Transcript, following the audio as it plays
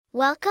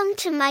Welcome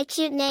to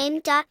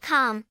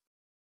mycutename.com.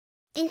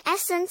 In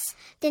essence,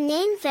 the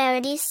name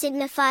Verity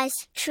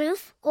signifies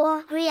truth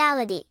or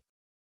reality.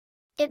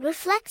 It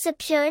reflects a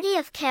purity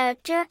of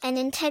character and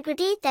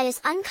integrity that is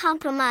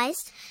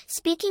uncompromised,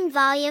 speaking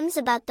volumes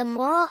about the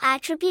moral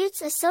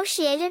attributes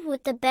associated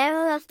with the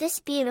bearer of this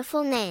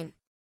beautiful name.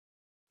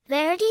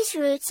 Verity's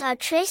roots are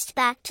traced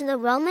back to the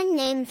Roman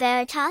name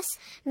veritas,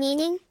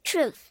 meaning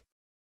truth.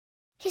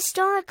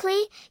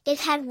 Historically, it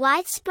had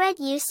widespread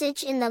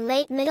usage in the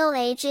late Middle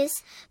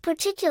Ages,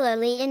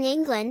 particularly in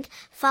England,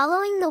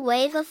 following the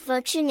wave of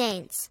virtue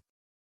names.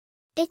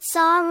 It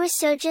saw a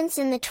resurgence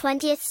in the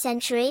 20th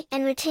century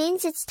and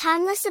retains its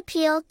timeless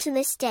appeal to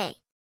this day.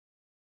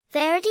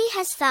 Verity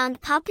has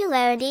found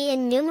popularity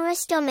in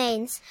numerous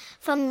domains,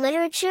 from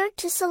literature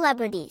to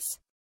celebrities.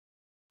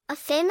 A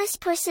famous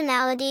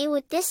personality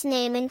with this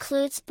name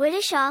includes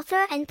British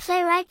author and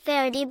playwright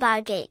Verity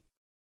Bargate.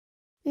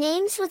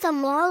 Names with a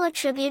moral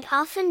attribute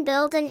often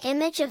build an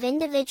image of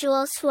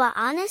individuals who are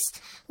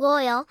honest,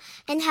 loyal,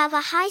 and have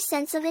a high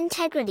sense of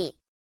integrity.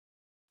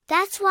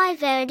 That's why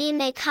Verity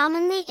may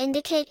commonly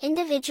indicate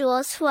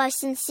individuals who are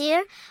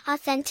sincere,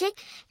 authentic,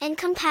 and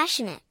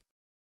compassionate.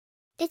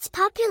 Its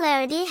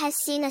popularity has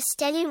seen a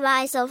steady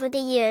rise over the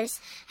years,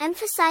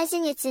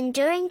 emphasizing its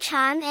enduring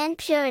charm and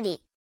purity.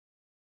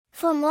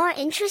 For more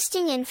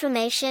interesting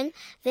information,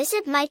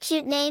 visit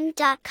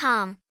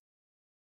mycutename.com.